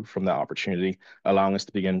brought through from that opportunity, allowing us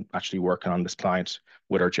to begin actually working on this client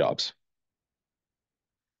with our jobs.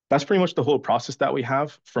 That's pretty much the whole process that we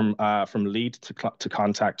have from lead to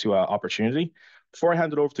contact to opportunity. Before I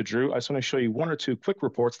hand it over to Drew, I just want to show you one or two quick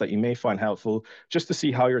reports that you may find helpful just to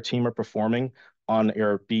see how your team are performing on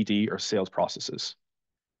your BD or sales processes.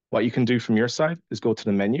 What you can do from your side is go to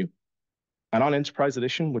the menu, and on Enterprise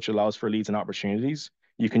Edition, which allows for leads and opportunities,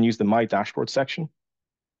 you can use the My Dashboard section.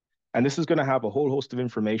 And this is going to have a whole host of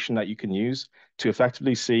information that you can use to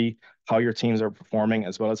effectively see how your teams are performing,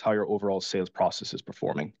 as well as how your overall sales process is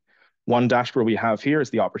performing. One dashboard we have here is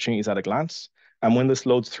the opportunities at a glance. And when this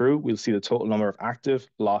loads through, we'll see the total number of active,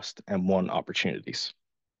 lost, and won opportunities.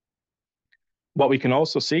 What we can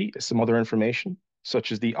also see is some other information,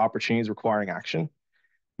 such as the opportunities requiring action.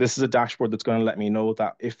 This is a dashboard that's going to let me know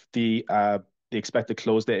that if the expected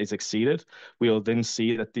close date is exceeded, we'll then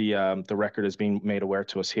see that the record is being made aware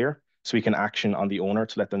to us here. So we can action on the owner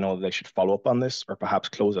to let them know that they should follow up on this or perhaps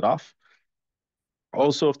close it off.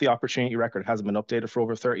 Also, if the opportunity record hasn't been updated for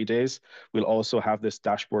over 30 days, we'll also have this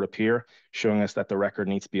dashboard appear showing us that the record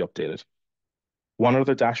needs to be updated. One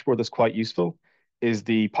other dashboard that's quite useful is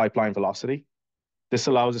the pipeline velocity. This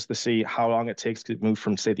allows us to see how long it takes to move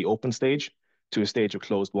from, say, the open stage to a stage of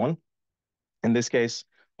closed won. In this case,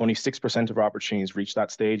 only 6% of our opportunities reach that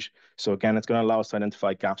stage. So again, it's going to allow us to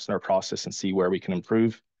identify gaps in our process and see where we can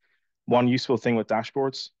improve. One useful thing with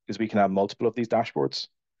dashboards is we can have multiple of these dashboards.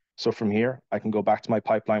 So from here, I can go back to my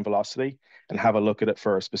pipeline velocity and have a look at it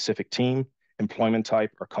for a specific team, employment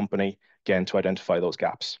type, or company, again, to identify those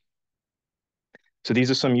gaps. So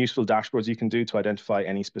these are some useful dashboards you can do to identify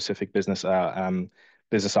any specific business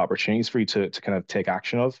opportunities for you to kind of take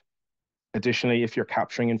action of. Additionally, if you're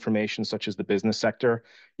capturing information such as the business sector,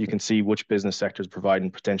 you can see which business sector is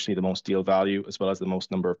providing potentially the most deal value, as well as the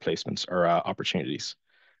most number of placements or opportunities.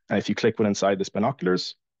 And if you click one inside this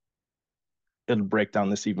binoculars, it'll break down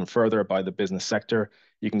this even further by the business sector.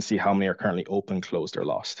 You can see how many are currently open, closed, or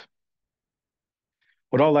lost.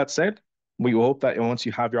 With all that said, we hope that once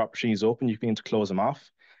you have your opportunities open, you begin to close them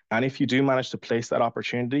off. And if you do manage to place that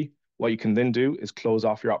opportunity, what you can then do is close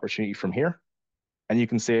off your opportunity from here. And you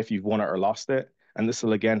can say if you've won it or lost it. And this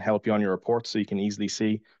will again help you on your report so you can easily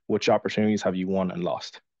see which opportunities have you won and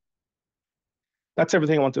lost. That's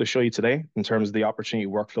everything I wanted to show you today in terms of the opportunity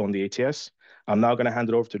workflow in the ATS. I'm now going to hand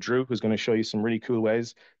it over to Drew, who's going to show you some really cool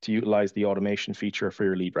ways to utilize the automation feature for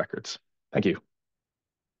your lead records. Thank you.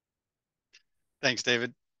 Thanks,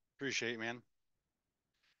 David. Appreciate it, man.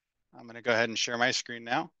 I'm going to go ahead and share my screen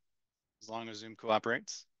now, as long as Zoom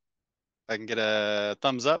cooperates. If I can get a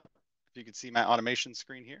thumbs up, if you can see my automation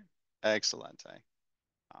screen here. Excellent.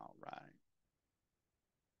 All right.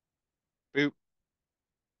 Boop.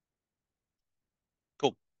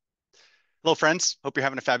 Cool. Hello, friends. Hope you're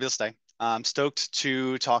having a fabulous day. I'm stoked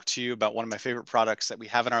to talk to you about one of my favorite products that we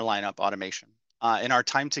have in our lineup, automation. In our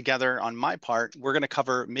time together, on my part, we're going to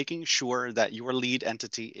cover making sure that your lead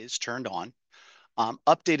entity is turned on,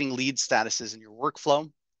 updating lead statuses in your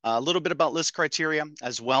workflow, a little bit about list criteria,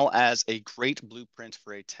 as well as a great blueprint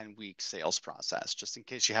for a 10-week sales process, just in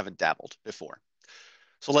case you haven't dabbled before.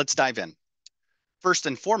 So let's dive in. First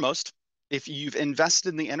and foremost, if you've invested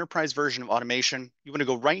in the enterprise version of automation, you want to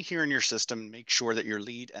go right here in your system and make sure that your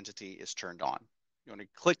lead entity is turned on. You want to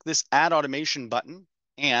click this Add Automation button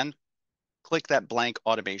and click that blank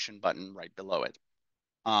automation button right below it.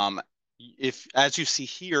 As you see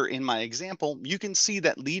here in my example, you can see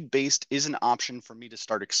that lead-based is an option for me to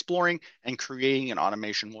start exploring and creating an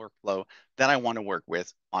automation workflow that I want to work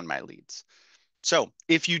with on my leads. So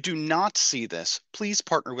if you do not see this, please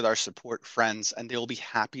partner with our support friends and they will be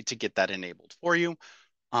happy to get that enabled for you.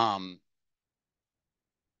 I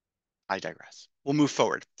digress. We'll move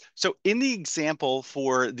forward. So in the example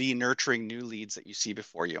for the nurturing new leads that you see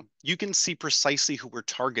before you, you can see precisely who we're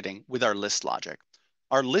targeting with our list logic.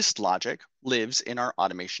 Our list logic lives in our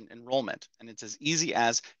automation enrollment, and it's as easy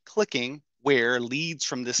as clicking where leads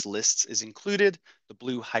from this list is included, the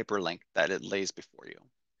blue hyperlink that it lays before you.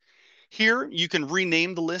 Here, you can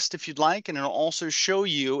rename the list if you'd like, and it'll also show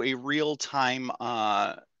you a real-time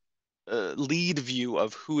lead view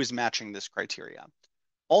of who is matching this criteria.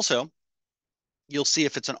 Also, you'll see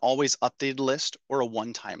if it's an always updated list or a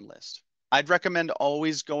one-time list. I'd recommend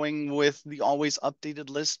always going with the always updated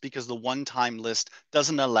list because the one-time list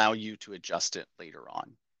doesn't allow you to adjust it later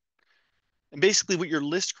on. And basically what your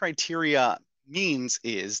list criteria means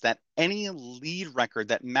is that any lead record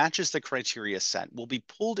that matches the criteria set will be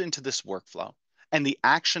pulled into this workflow and the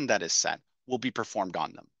action that is set will be performed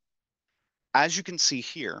on them. As you can see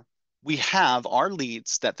here, we have our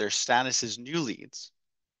leads that their status is new leads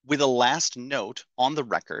with a last note on the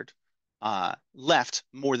record left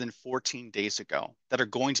more than 14 days ago that are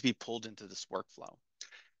going to be pulled into this workflow.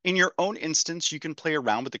 In your own instance, you can play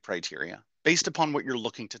around with the criteria based upon what you're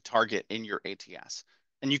looking to target in your ATS.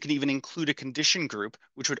 And you can even include a condition group,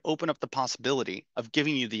 which would open up the possibility of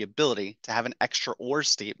giving you the ability to have an extra or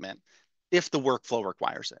statement if the workflow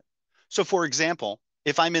requires it. So for example,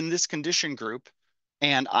 if I'm in this condition group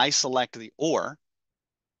and I select the or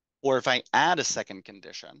if I add a second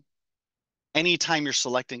condition, anytime you're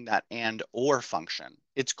selecting that and or function,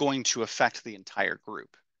 it's going to affect the entire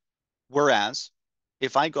group. Whereas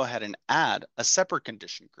if I go ahead and add a separate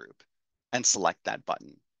condition group and select that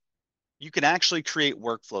button, you can actually create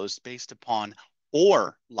workflows based upon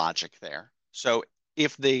or logic there. So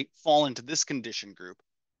if they fall into this condition group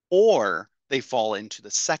or they fall into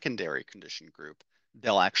the secondary condition group,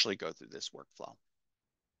 they'll actually go through this workflow.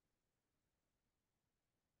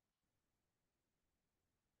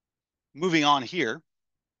 Moving on here,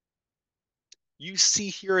 you see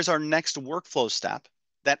here is our next workflow step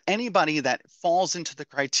that anybody that falls into the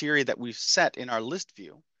criteria that we've set in our list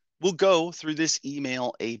view will go through this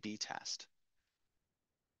email A/B test.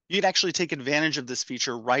 You can actually take advantage of this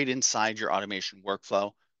feature right inside your automation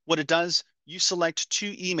workflow. What it does, you select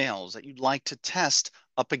 2 emails that you'd like to test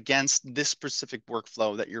up against this specific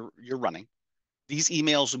workflow that you're running. These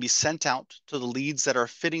emails will be sent out to the leads that are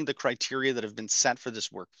fitting the criteria that have been set for this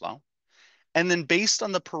workflow. And then based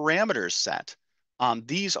on the parameters set,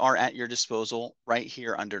 these are at your disposal right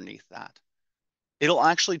here underneath that. It'll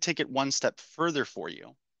actually take it one step further for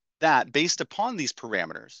you that based upon these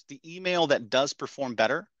parameters, the email that does perform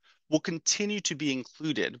better will continue to be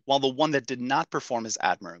included while the one that did not perform as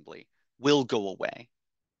admirably will go away.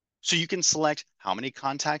 So you can select how many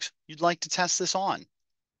contacts you'd like to test this on.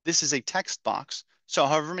 This is a text box. So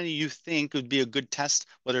however many you think would be a good test,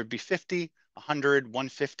 whether it be 50, 100,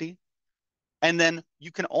 150. And then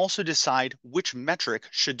you can also decide which metric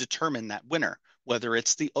should determine that winner, whether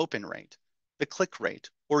it's the open rate, the click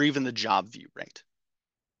rate, or even the job view rate.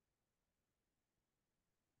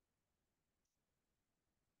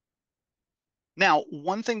 Now,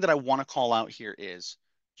 one thing that I want to call out here is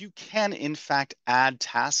you can in fact add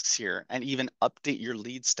tasks here and even update your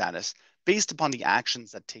lead status based upon the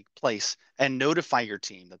actions that take place and notify your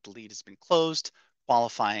team that the lead has been closed,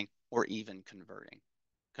 qualifying, or even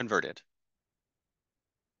converted.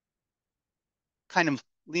 Kind of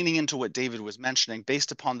leaning into what David was mentioning,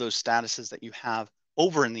 based upon those statuses that you have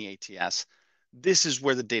over in the ATS, this is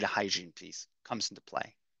where the data hygiene piece comes into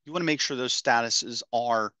play. You want to make sure those statuses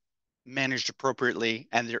are managed appropriately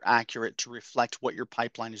and they're accurate to reflect what your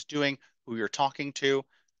pipeline is doing, who you're talking to.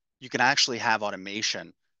 You can actually have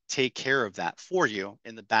automation take care of that for you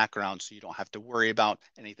in the background so you don't have to worry about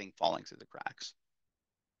anything falling through the cracks.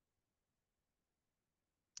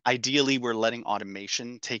 Ideally, we're letting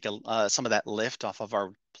automation take some of that lift off of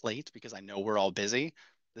our plate because I know we're all busy.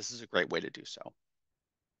 This is a great way to do so.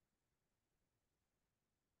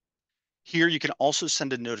 Here, you can also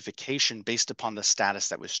send a notification based upon the status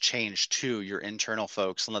that was changed to your internal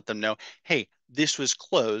folks and let them know, hey, this was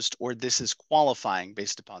closed or this is qualifying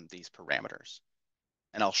based upon these parameters.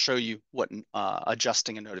 And I'll show you what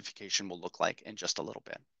adjusting a notification will look like in just a little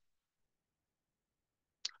bit.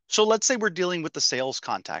 So let's say we're dealing with the sales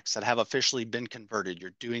contacts that have officially been converted.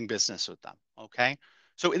 You're doing business with them, okay?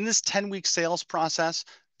 So in this 10-week sales process,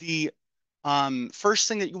 the first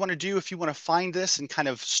thing that you want to do if you want to find this and kind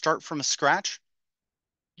of start from scratch,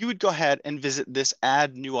 you would go ahead and visit this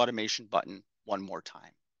Add New Automation button one more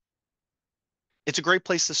time. It's a great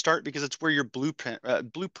place to start because it's where your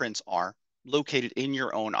blueprints are located in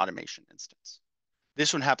your own automation instance.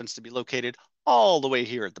 This one happens to be located all the way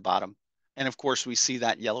here at the bottom. And of course, we see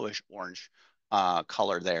that yellowish orange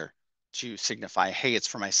color there to signify, hey, it's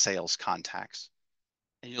for my sales contacts.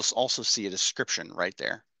 And you'll also see a description right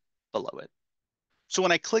there below it. So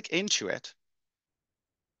when I click into it,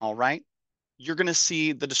 all right, you're going to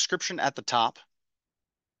see the description at the top,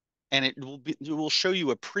 and it will show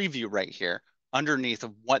you a preview right here underneath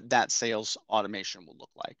of what that sales automation will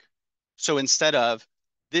look like. So instead of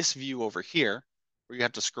this view over here, where you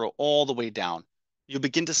have to scroll all the way down, you'll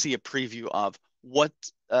begin to see a preview of what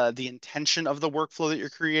the intention of the workflow that you're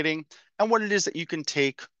creating and what it is that you can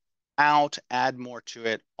take out, add more to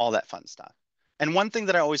it, all that fun stuff. And one thing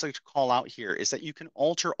that I always like to call out here is that you can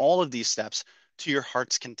alter all of these steps to your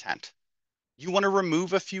heart's content. You want to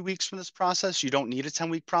remove a few weeks from this process, you don't need a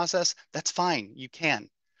 10-week process, that's fine, you can.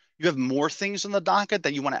 You have more things on the docket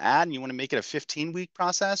that you want to add and you want to make it a 15-week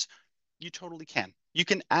process, you totally can. You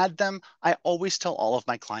can add them. I always tell all of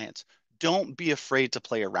my clients, don't be afraid to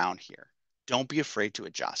play around here. Don't be afraid to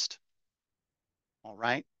adjust. All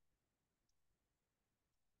right.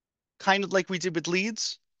 Kind of like we did with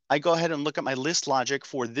leads, I go ahead and look at my list logic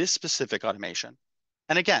for this specific automation.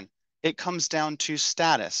 And again, it comes down to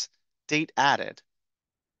status, date added.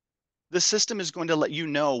 The system is going to let you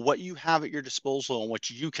know what you have at your disposal and what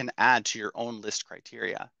you can add to your own list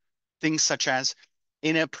criteria. Things such as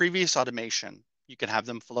in a previous automation, you can have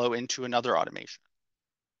them flow into another automation.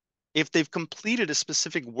 If they've completed a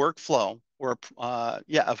specific workflow or a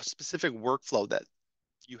specific workflow that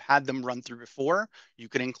you had them run through before, you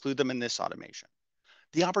can include them in this automation.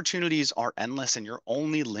 The opportunities are endless and you're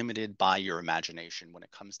only limited by your imagination when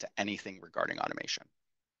it comes to anything regarding automation.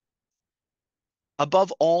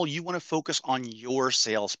 Above all, you want to focus on your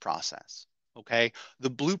sales process, okay? The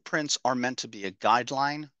blueprints are meant to be a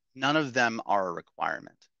guideline. None of them are a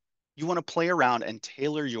requirement. You want to play around and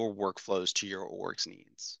tailor your workflows to your org's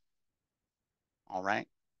needs. All right.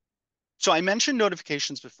 So I mentioned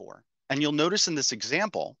notifications before, and you'll notice in this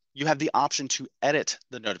example, you have the option to edit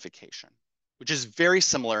the notification, which is very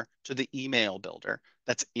similar to the email builder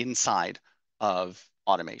that's inside of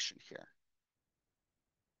automation here.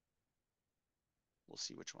 We'll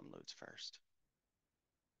see which one loads first.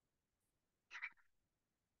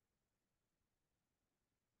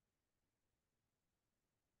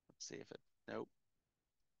 Let's see if it, nope.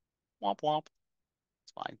 Womp womp.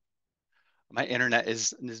 It's fine. My internet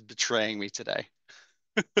is betraying me today.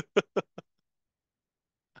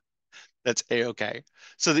 That's a-okay.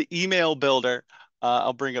 So the email builder,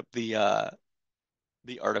 I'll bring up the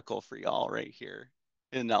article for y'all right here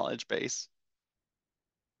in knowledge base.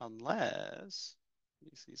 Unless,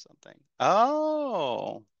 let me see something.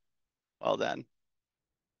 Oh, well then.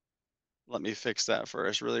 Let me fix that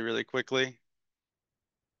first really, really quickly.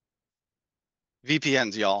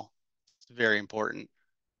 VPNs, y'all. It's very important.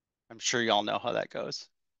 I'm sure y'all know how that goes.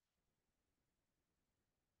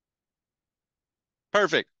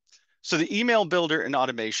 Perfect. So the email builder in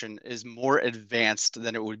automation is more advanced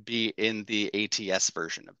than it would be in the ATS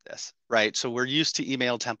version of this, right? So we're used to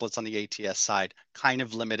email templates on the ATS side, kind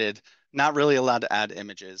of limited, not really allowed to add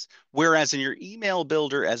images. Whereas in your email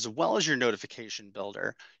builder, as well as your notification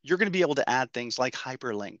builder, you're going to be able to add things like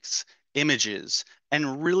hyperlinks, images,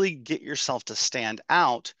 and really get yourself to stand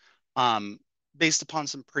out based upon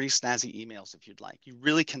some pretty snazzy emails if you'd like. You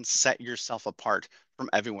really can set yourself apart from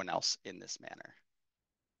everyone else in this manner.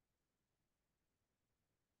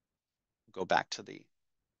 Go back to the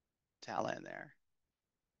Talend there.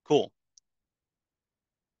 Cool.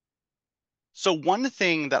 So one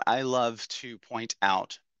thing that I love to point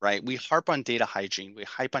out, right? We harp on data hygiene, we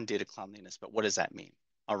hype on data cleanliness, but what does that mean?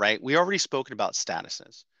 All right, we already spoken about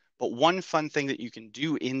statuses, but one fun thing that you can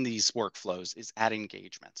do in these workflows is add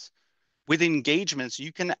engagements. With engagements,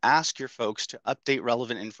 you can ask your folks to update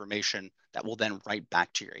relevant information that will then write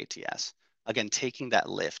back to your ATS. Again, taking that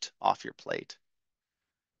lift off your plate.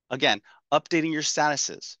 Again, updating your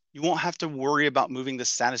statuses. You won't have to worry about moving the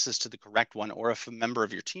statuses to the correct one or if a member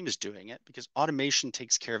of your team is doing it because automation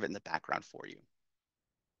takes care of it in the background for you.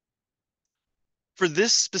 For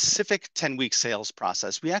this specific 10-week sales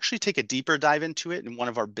process, we actually take a deeper dive into it in one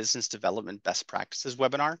of our business development best practices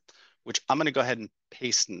webinar, which I'm going to go ahead and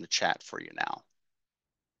paste in the chat for you now.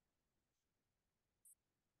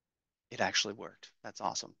 It actually worked. That's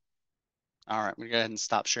awesome. All right, I'm going to go ahead and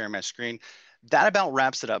stop sharing my screen. That about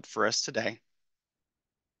wraps it up for us today.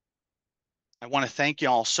 I want to thank you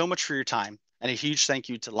all so much for your time and a huge thank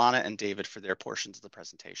you to Lana and David for their portions of the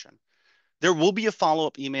presentation. There will be a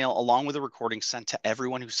follow-up email along with a recording sent to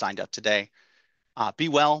everyone who signed up today. Be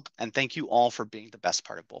well, and thank you all for being the best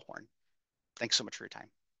part of Bullhorn. Thanks so much for your time.